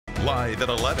live at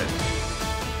 11.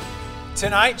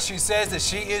 Tonight, she says that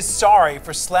she is sorry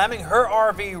for slamming her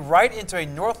RV right into a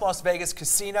North Las Vegas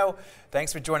casino.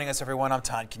 Thanks for joining us, everyone. I'm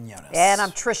Todd Quinones. And I'm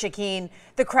Trisha Keene.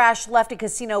 The crash left a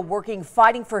casino working,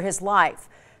 fighting for his life.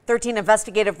 13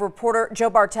 investigative reporter Joe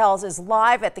Bartels is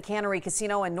live at the Cannery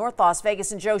Casino in North Las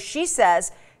Vegas. And Joe, she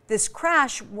says this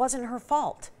crash wasn't her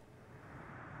fault.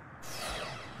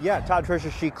 Yeah, Todd,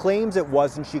 Tricia, she claims it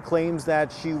wasn't. She claims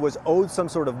that she was owed some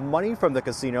sort of money from the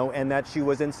casino and that she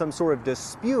was in some sort of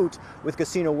dispute with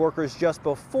casino workers just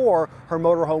before her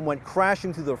motorhome went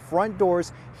crashing through the front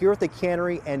doors here at the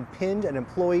Cannery and pinned an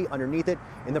employee underneath it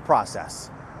in the process.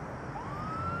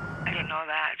 I didn't know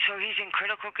that. So he's in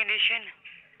critical condition?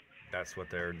 That's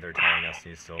what they're telling us.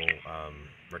 He's still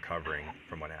recovering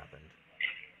from what happened.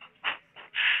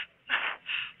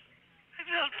 I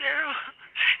feel terrible.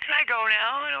 Can I go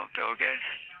now? I don't feel good.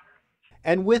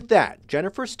 And with that,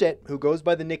 Jennifer Stitt, who goes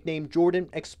by the nickname Jordan,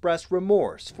 expressed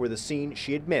remorse for the scene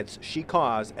she admits she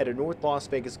caused at a North Las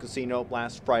Vegas casino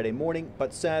last Friday morning,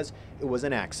 but says it was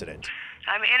an accident.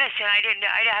 I'm innocent.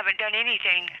 I haven't done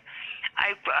anything.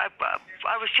 I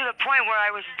was to the point where I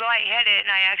was lightheaded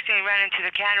and I accidentally ran into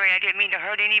the Cannery. I didn't mean to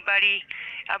hurt anybody.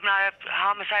 I'm not a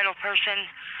homicidal person.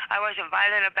 I wasn't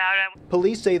violent about it.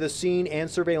 Police say the scene and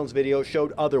surveillance video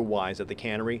showed otherwise at the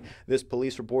Cannery. This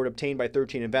police report obtained by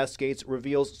 13 Investigates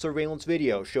reveals surveillance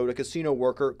video showed a casino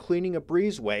worker cleaning a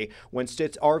breezeway when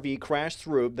Stitt's RV crashed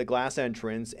through the glass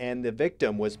entrance and the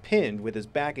victim was pinned with his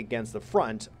back against the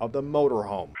front of the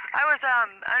motorhome. I was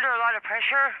under a lot of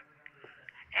pressure.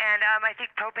 And I think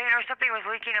propane or something was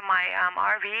leaking in my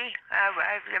RV.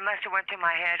 It must have went through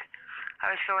my head. I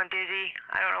was feeling dizzy.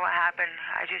 I don't know what happened.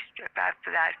 I just back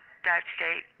to that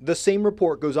state. The same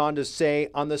report goes on to say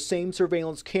on the same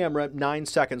surveillance camera, 9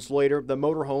 seconds later, the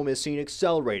motorhome is seen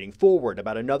accelerating forward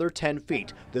about another 10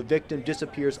 feet. The victim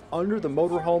disappears under the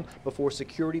motorhome before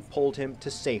security pulled him to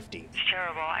safety. It's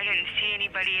terrible. I didn't see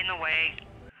anybody in the way,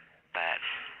 but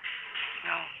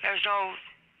no, there's no.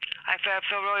 I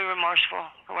feel really remorseful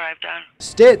for what I've done.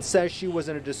 Stitt says she was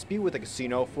in a dispute with the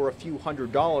casino for a few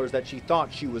 $100s that she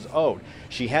thought she was owed.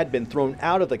 She had been thrown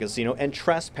out of the casino and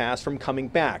trespassed from coming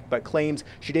back, but claims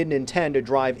she didn't intend to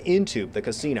drive into the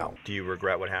casino. Do you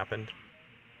regret what happened?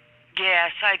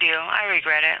 Yes, I do. I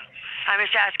regret it. I'm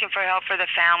just asking for help for the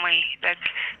family.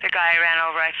 The guy I ran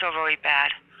over, I feel really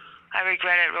bad. I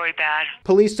regret it really bad.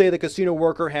 Police say the casino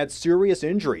worker had serious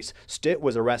injuries. Stitt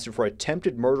was arrested for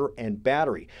attempted murder and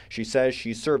battery. She says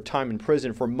she served time in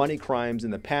prison for money crimes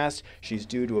in the past. She's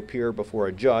due to appear before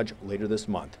a judge later this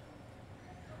month.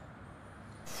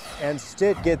 And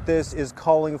Stitt, get this, is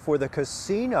calling for the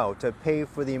casino to pay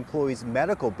for the employees'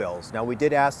 medical bills. Now, we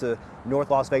did ask the North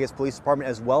Las Vegas Police Department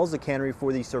as well as the Cannery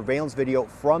for the surveillance video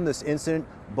from this incident.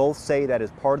 Both say that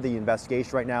is part of the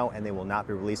investigation right now, and they will not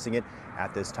be releasing it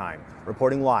at this time.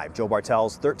 Reporting live, Joe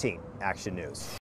Bartels, 13 Action News.